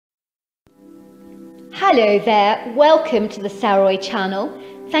Hello there, welcome to the Saroy channel.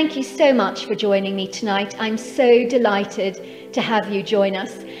 Thank you so much for joining me tonight. I'm so delighted to have you join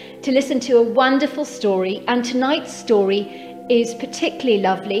us to listen to a wonderful story, and tonight's story is particularly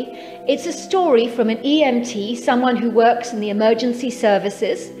lovely. It's a story from an EMT, someone who works in the emergency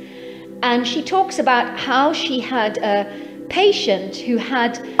services, and she talks about how she had a patient who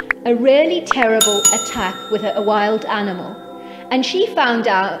had a really terrible attack with a wild animal. And she found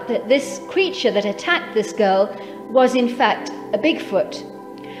out that this creature that attacked this girl was in fact a Bigfoot.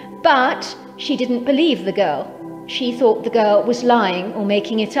 But she didn't believe the girl. She thought the girl was lying or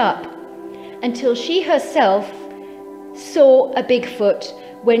making it up, until she herself saw a Bigfoot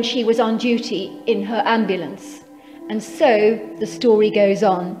when she was on duty in her ambulance. And so the story goes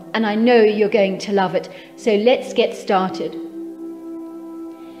on, and I know you're going to love it. So let's get started.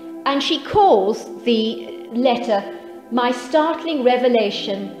 And she calls the letter "My startling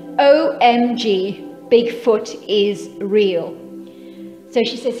revelation, OMG, Bigfoot is real." So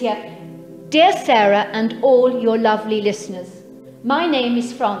she says here, "Dear Sarah and all your lovely listeners, my name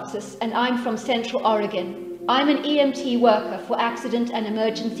is Frances and I'm from Central Oregon. I'm an EMT worker for accident and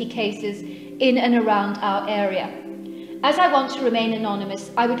emergency cases in and around our area. As I want to remain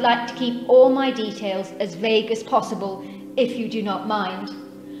anonymous, I would like to keep all my details as vague as possible, if you do not mind.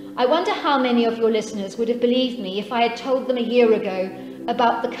 I wonder how many of your listeners would have believed me if I had told them a year ago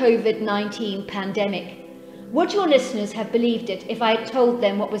about the COVID-19 pandemic. Would your listeners have believed it if I had told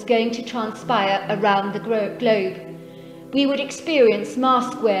them what was going to transpire around the globe? We would experience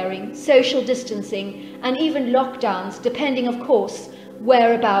mask wearing, social distancing, and even lockdowns, depending, of course,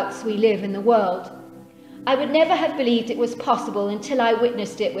 whereabouts we live in the world. I would never have believed it was possible until I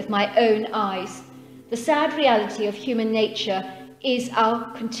witnessed it with my own eyes. The sad reality of human nature is our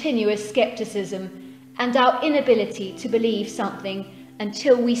continuous skepticism and our inability to believe something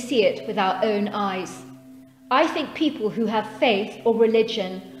until we see it with our own eyes. I think people who have faith or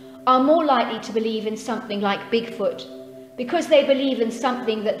religion are more likely to believe in something like Bigfoot because they believe in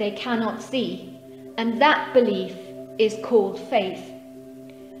something that they cannot see, and that belief is called faith.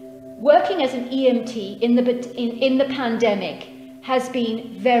 Working as an EMT in the pandemic has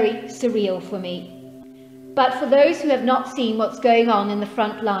been very surreal for me. But for those who have not seen what's going on in the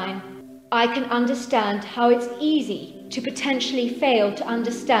front line, I can understand how it's easy to potentially fail to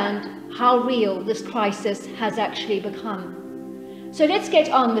understand how real this crisis has actually become. So let's get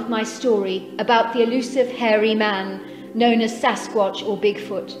on with my story about the elusive hairy man known as Sasquatch or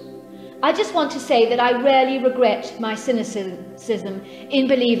Bigfoot. I just want to say that I rarely regret my cynicism in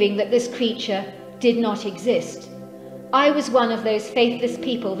believing that this creature did not exist. I was one of those faithless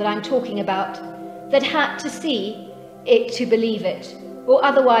people that I'm talking about, that had to see it to believe it, or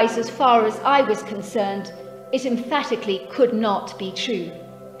otherwise, as far as I was concerned, it emphatically could not be true.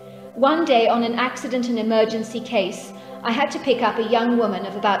 One day on an accident and emergency case, I had to pick up a young woman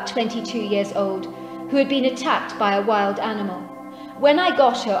of about 22 years old who had been attacked by a wild animal. When I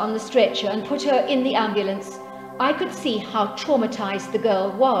got her on the stretcher and put her in the ambulance, I could see how traumatized the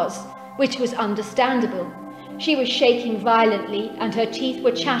girl was, which was understandable. She was shaking violently and her teeth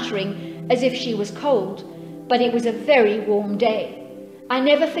were chattering as if she was cold, but it was a very warm day. I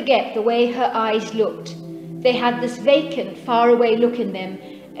never forget the way her eyes looked. They had this vacant, faraway look in them,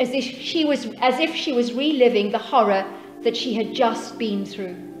 as if she was reliving the horror that she had just been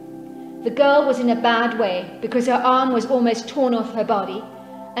through. The girl was in a bad way because her arm was almost torn off her body,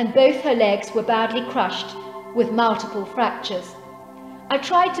 and both her legs were badly crushed with multiple fractures. I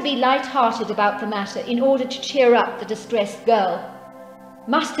tried to be light-hearted about the matter in order to cheer up the distressed girl.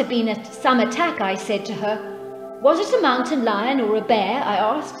 "Must have been some attack," I said to her. "Was it a mountain lion or a bear?" I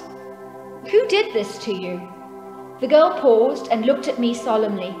asked. "Who did this to you?" The girl paused and looked at me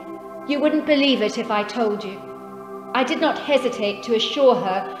solemnly. "You wouldn't believe it if I told you." I did not hesitate to assure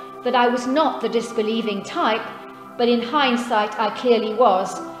her that I was not the disbelieving type, but in hindsight I clearly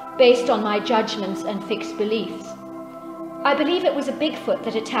was, based on my judgments and fixed beliefs. I believe it was a Bigfoot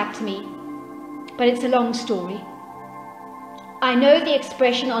that attacked me, but it's a long story. I know the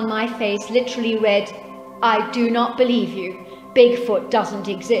expression on my face literally read, "I do not believe you. Bigfoot doesn't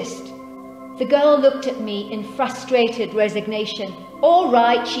exist." The girl looked at me in frustrated resignation. "All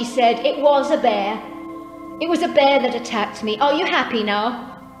right," she said, "it was a bear. It was a bear that attacked me. Are you happy now?"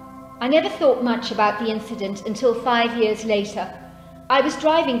 I never thought much about the incident until 5 years later. I was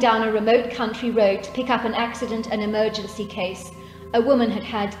driving down a remote country road to pick up an accident and emergency case. A woman had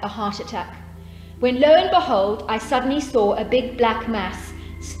had a heart attack. When lo and behold, I suddenly saw a big black mass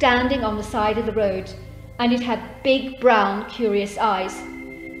standing on the side of the road, and it had big brown curious eyes.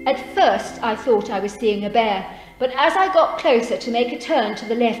 At first I thought I was seeing a bear, but as I got closer to make a turn to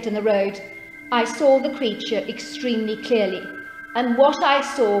the left in the road, I saw the creature extremely clearly, and what I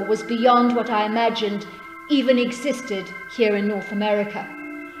saw was beyond what I imagined even existed here in North America.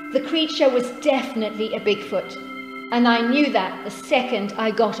 The creature was definitely a Bigfoot, and I knew that the second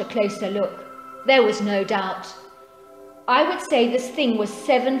I got a closer look. There was no doubt. I would say this thing was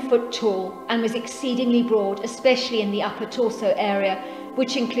 7 foot tall and was exceedingly broad, especially in the upper torso area,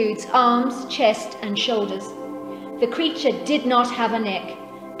 which includes arms, chest and shoulders. The creature did not have a neck,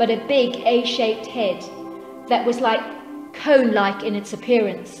 but a big A-shaped head that was like cone-like in its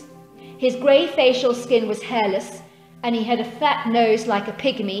appearance. His grey facial skin was hairless, and he had a fat nose like a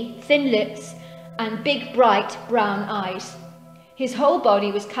pygmy, thin lips, and big bright brown eyes. His whole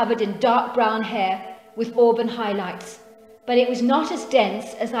body was covered in dark brown hair with auburn highlights, but it was not as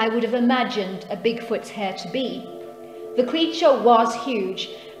dense as I would have imagined a Bigfoot's hair to be. The creature was huge,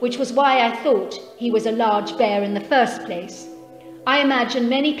 which was why I thought he was a large bear in the first place. I imagine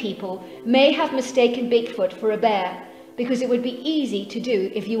many people may have mistaken Bigfoot for a bear, because it would be easy to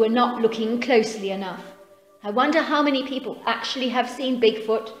do if you were not looking closely enough. I wonder how many people actually have seen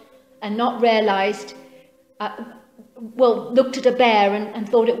Bigfoot and not realized, looked at a bear and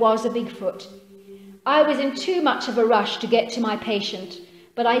thought it was a Bigfoot. I was in too much of a rush to get to my patient,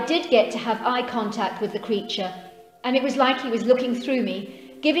 but I did get to have eye contact with the creature, and it was like he was looking through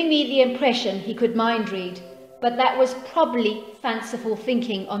me, giving me the impression he could mind read, but that was probably fanciful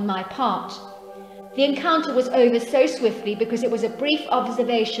thinking on my part. The encounter was over so swiftly because it was a brief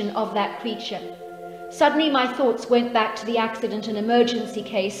observation of that creature. Suddenly my thoughts went back to the accident and emergency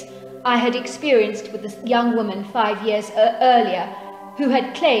case I had experienced with a young woman 5 years earlier who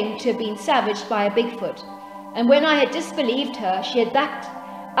had claimed to have been savaged by a Bigfoot. And when I had disbelieved her, she had backed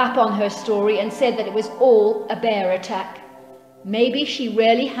up on her story and said that it was all a bear attack. Maybe she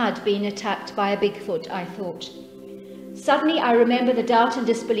really had been attacked by a Bigfoot, I thought. Suddenly I remember the doubt and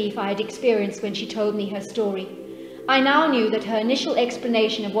disbelief I had experienced when she told me her story. I now knew that her initial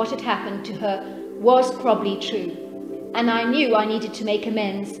explanation of what had happened to her was probably true, and I knew I needed to make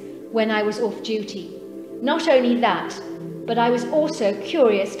amends when I was off duty. Not only that, but I was also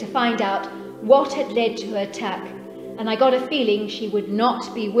curious to find out what had led to her attack, and I got a feeling she would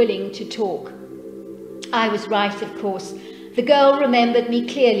not be willing to talk. I was right, of course. The girl remembered me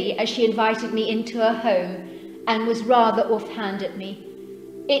clearly as she invited me into her home and was rather offhand at me.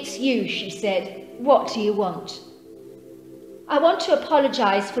 "It's you," she said. "What do you want?" "I want to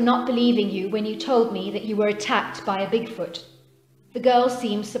apologize for not believing you when you told me that you were attacked by a Bigfoot." The girl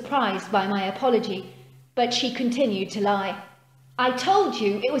seemed surprised by my apology, but she continued to lie. "I told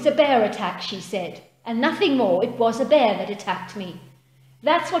you it was a bear attack," she said, "and nothing more. It was a bear that attacked me."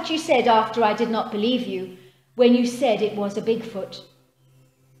 "That's what you said after I did not believe you, when you said it was a Bigfoot."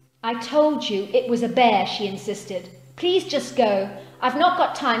 "I told you it was a bear," she insisted. "Please just go. I've not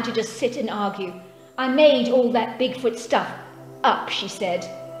got time to just sit and argue. I made all that Bigfoot stuff up," she said.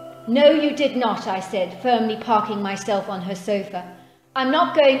 "No, you did not," I said, firmly parking myself on her sofa. "I'm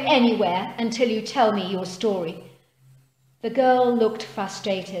not going anywhere until you tell me your story." The girl looked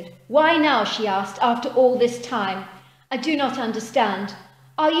frustrated. "Why now?" she asked, "after all this time? I do not understand.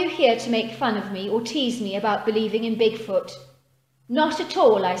 Are you here to make fun of me or tease me about believing in Bigfoot?" "Not at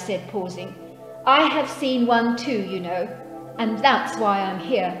all," I said, pausing. "I have seen one too, you know, and that's why I'm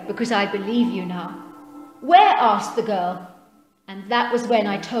here, because I believe you now." "Where?" asked the girl. And that was when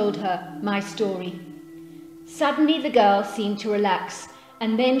I told her my story. Suddenly the girl seemed to relax,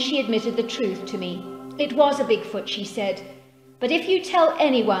 and then she admitted the truth to me. "It was a Bigfoot," she said, "but if you tell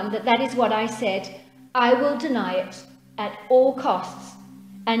anyone that that is what I said, I will deny it at all costs,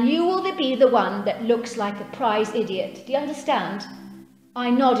 and you will be the one that looks like a prize idiot. Do you understand?" I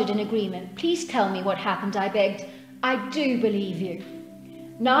nodded in agreement. "Please tell me what happened," I begged. "I do believe you."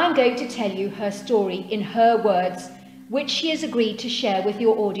 Now I'm going to tell you her story in her words, which she has agreed to share with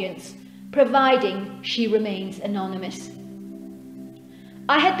your audience, providing she remains anonymous.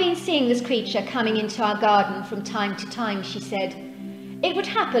 "I had been seeing this creature coming into our garden from time to time," she said. "It would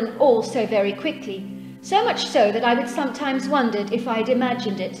happen all so very quickly, so much so that I would sometimes wondered if I'd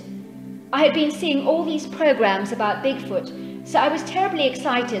imagined it. I had been seeing all these programs about Bigfoot, so I was terribly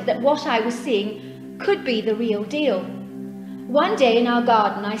excited that what I was seeing could be the real deal. One day in our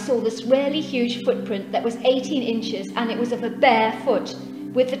garden I saw this really huge footprint that was 18 inches, and it was of a bare foot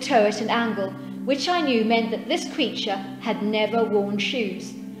with the toe at an angle, which I knew meant that this creature had never worn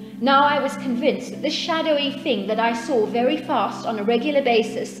shoes. Now I was convinced that this shadowy thing that I saw very fast on a regular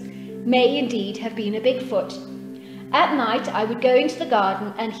basis may indeed have been a Bigfoot. At night I would go into the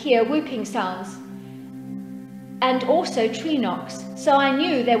garden and hear whooping sounds and also tree knocks, so I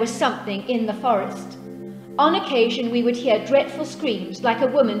knew there was something in the forest. On occasion we would hear dreadful screams like a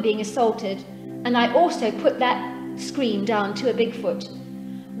woman being assaulted, and I also put that scream down to a Bigfoot.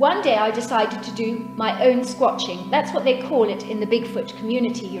 One day I decided to do my own squatching. That's what they call it in the Bigfoot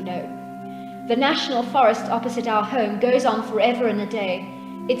community, you know. The national forest opposite our home goes on forever and a day.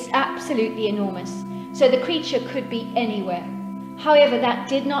 It's absolutely enormous, so the creature could be anywhere. However, that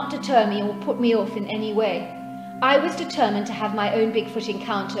did not deter me or put me off in any way. I was determined to have my own Bigfoot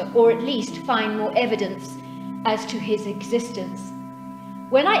encounter, or at least find more evidence as to his existence.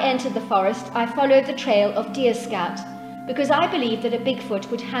 When I entered the forest, I followed the trail of deer scat, because I believed that a Bigfoot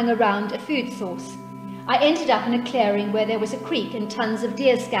would hang around a food source. I ended up in a clearing where there was a creek and tons of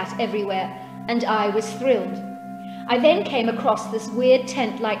deer scat everywhere, and I was thrilled. I then came across this weird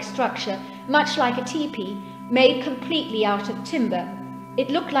tent-like structure, much like a teepee, made completely out of timber. It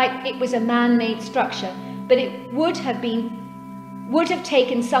looked like it was a man-made structure, but it would have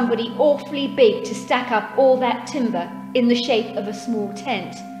taken somebody awfully big to stack up all that timber in the shape of a small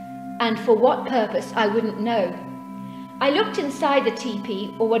tent, and for what purpose I wouldn't know. I looked inside the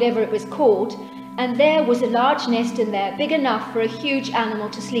teepee, or whatever it was called, and there was a large nest in there, big enough for a huge animal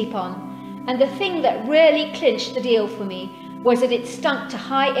to sleep on. And the thing that really clinched the deal for me was that it stunk to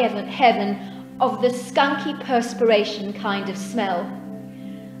high heaven of the skunky perspiration kind of smell.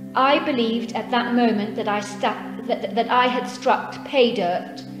 I believed at that moment that I had struck pay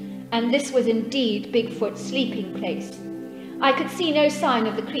dirt, and this was indeed Bigfoot's sleeping place. I could see no sign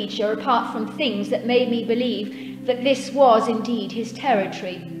of the creature apart from things that made me believe that this was indeed his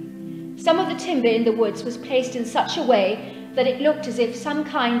territory. Some of the timber in the woods was placed in such a way that it looked as if some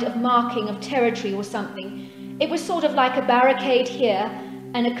kind of marking of territory or something. It was sort of like a barricade here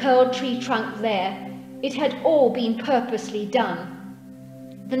and a curled tree trunk there. It had all been purposely done.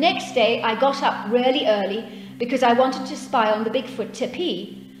 The next day I got up really early because I wanted to spy on the Bigfoot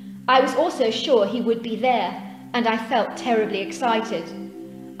teepee. I was also sure he would be there, and I felt terribly excited.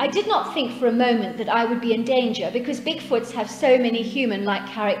 I did not think for a moment that I would be in danger because Bigfoots have so many human-like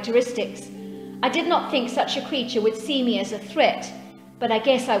characteristics. I did not think such a creature would see me as a threat, but I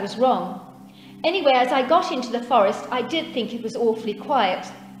guess I was wrong. Anyway, as I got into the forest, I did think it was awfully quiet.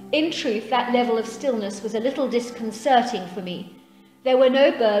 In truth, that level of stillness was a little disconcerting for me. There were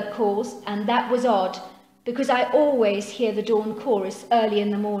no bird calls, and that was odd, because I always hear the dawn chorus early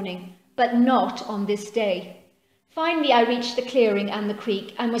in the morning, but not on this day. Finally, I reached the clearing and the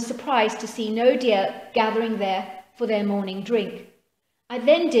creek and was surprised to see no deer gathering there for their morning drink. I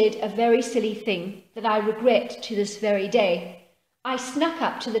then did a very silly thing that I regret to this very day. I snuck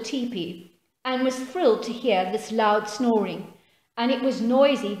up to the teepee and was thrilled to hear this loud snoring, and it was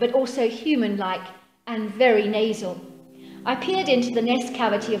noisy but also human-like and very nasal. I peered into the nest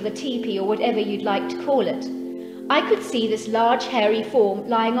cavity of the teepee, or whatever you'd like to call it. I could see this large hairy form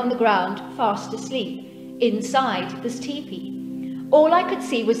lying on the ground, fast asleep, inside this teepee. All I could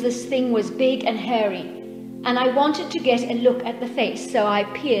see was this thing was big and hairy, and I wanted to get a look at the face, so I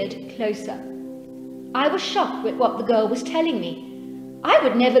peered closer. I was shocked with what the girl was telling me. I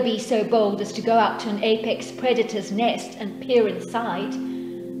would never be so bold as to go out to an apex predator's nest and peer inside.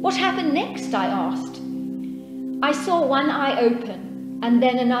 What happened next? I asked. I saw one eye open, and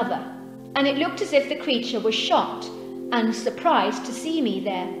then another, and it looked as if the creature was shocked and surprised to see me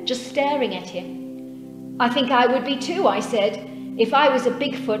there, just staring at him. I think I would be too, I said. If I was a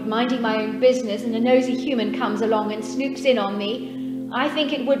Bigfoot minding my own business and a nosy human comes along and snoops in on me, I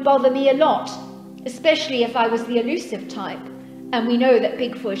think it would bother me a lot, especially if I was the elusive type, and we know that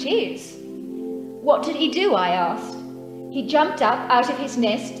Bigfoot is. What did he do? I asked. He jumped up out of his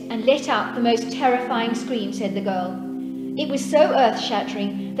nest and let out the most terrifying scream, said the girl. It was so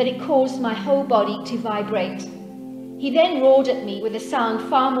earth-shattering that it caused my whole body to vibrate. He then roared at me with a sound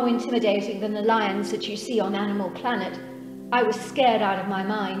far more intimidating than the lions that you see on Animal Planet. I was scared out of my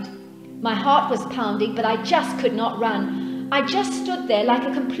mind. My heart was pounding, but I just could not run. I just stood there like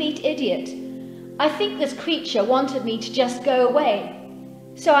a complete idiot. I think this creature wanted me to just go away.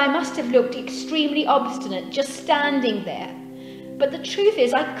 So I must have looked extremely obstinate, just standing there. But the truth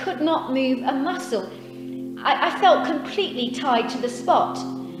is, I could not move a muscle. I felt completely tied to the spot.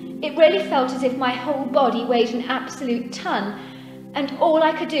 It really felt as if my whole body weighed an absolute ton, and all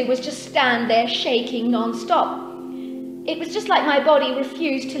I could do was just stand there shaking non-stop. It was just like my body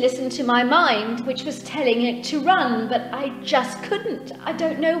refused to listen to my mind, which was telling it to run, but I just couldn't. I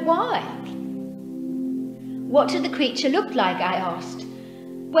don't know why. What did the creature look like? I asked.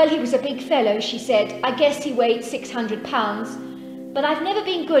 Well, he was a big fellow, she said. I guess he weighed 600 pounds. But I've never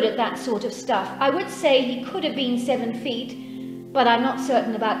been good at that sort of stuff. I would say he could have been 7 feet, but I'm not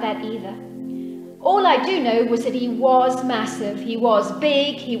certain about that either. All I do know was that he was massive. He was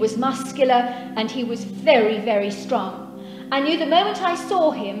big, he was muscular, and he was very, very strong. I knew the moment I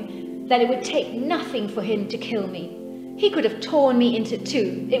saw him that it would take nothing for him to kill me. He could have torn me into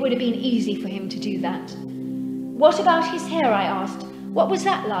two. It would have been easy for him to do that. What about his hair, I asked. What was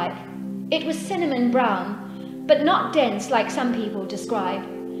that like? It was cinnamon brown, but not dense like some people describe.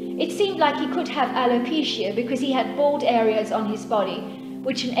 It seemed like he could have alopecia because he had bald areas on his body,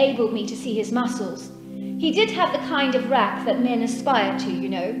 which enabled me to see his muscles. He did have the kind of rack that men aspire to, you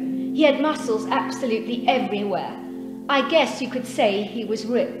know. He had muscles absolutely everywhere. I guess you could say he was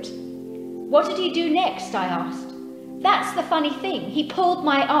ripped. What did he do next, I asked. That's the funny thing. He pulled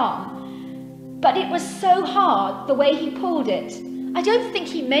my arm. But it was so hard, the way he pulled it. I don't think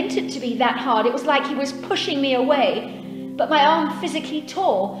he meant it to be that hard. It was like he was pushing me away. But my arm physically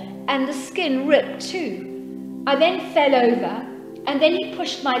tore, and the skin ripped too. I then fell over, and then he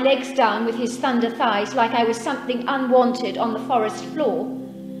pushed my legs down with his thunder thighs like I was something unwanted on the forest floor.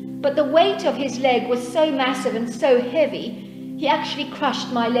 But the weight of his leg was so massive and so heavy, he actually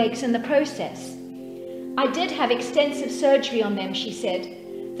crushed my legs in the process. I did have extensive surgery on them, she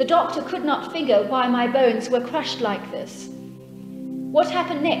said. The doctor could not figure why my bones were crushed like this. What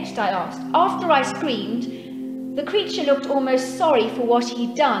happened next, I asked. After I screamed, the creature looked almost sorry for what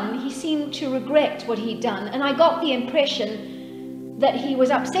he'd done. He seemed to regret what he'd done, and I got the impression that he was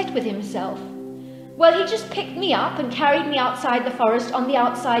upset with himself. Well, he just picked me up and carried me outside the forest on the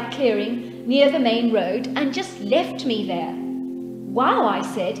outside clearing near the main road and just left me there. Wow, I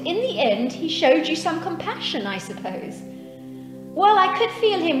said. In the end, he showed you some compassion, I suppose. Well, I could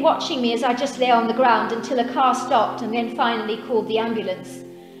feel him watching me as I just lay on the ground until a car stopped and then finally called the ambulance.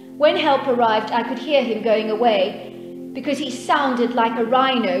 When help arrived, I could hear him going away because he sounded like a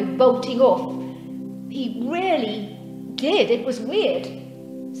rhino bolting off. He really did. It was weird.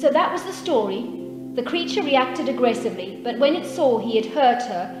 So that was the story. The creature reacted aggressively, but when it saw he had hurt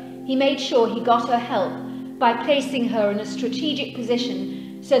her, he made sure he got her help by placing her in a strategic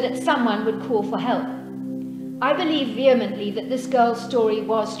position so that someone would call for help. I believe vehemently that this girl's story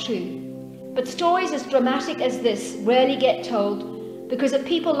was true, but stories as dramatic as this rarely get told because of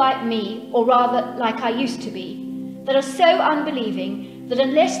people like me, or rather like I used to be, that are so unbelieving that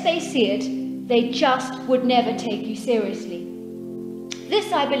unless they see it, they just would never take you seriously.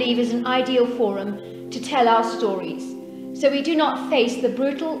 This, I believe, is an ideal forum to tell our stories, so we do not face the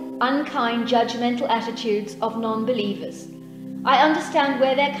brutal, unkind, judgmental attitudes of non-believers. I understand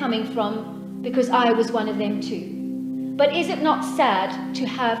where they're coming from because I was one of them too. But is it not sad to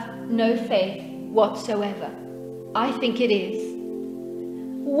have no faith whatsoever? I think it is.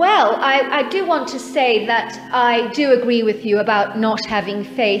 Well, I do want to say that I do agree with you about not having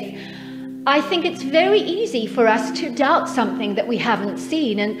faith. I think it's very easy for us to doubt something that we haven't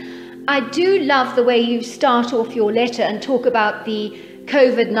seen, and I do love the way you start off your letter and talk about the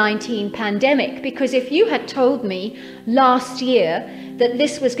COVID-19 pandemic, because if you had told me last year that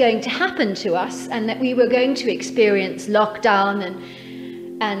this was going to happen to us and that we were going to experience lockdown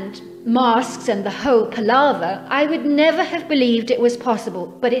and masks and the whole palaver, I would never have believed it was possible,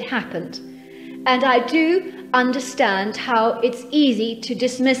 but it happened. And I do understand how it's easy to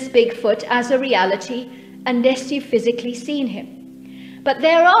dismiss Bigfoot as a reality unless you've physically seen him. But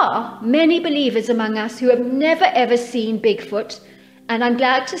there are many believers among us who have never ever seen Bigfoot, and I'm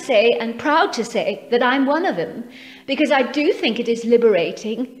glad to say and proud to say that I'm one of them, because I do think it is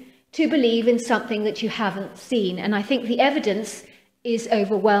liberating to believe in something that you haven't seen, and I think the evidence is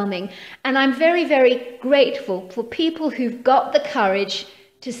overwhelming. And I'm very, very grateful for people who've got the courage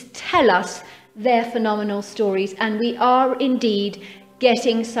to tell us their phenomenal stories, and we are indeed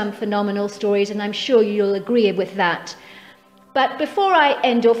getting some phenomenal stories, and I'm sure you'll agree with that. But before I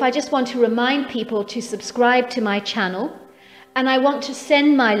end off, I just want to remind people to subscribe to my channel, and I want to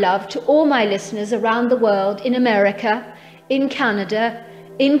send my love to all my listeners around the world, in America, in Canada,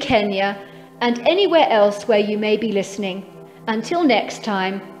 in Kenya, and anywhere else where you may be listening. Until next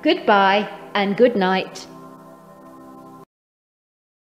time, goodbye and good night.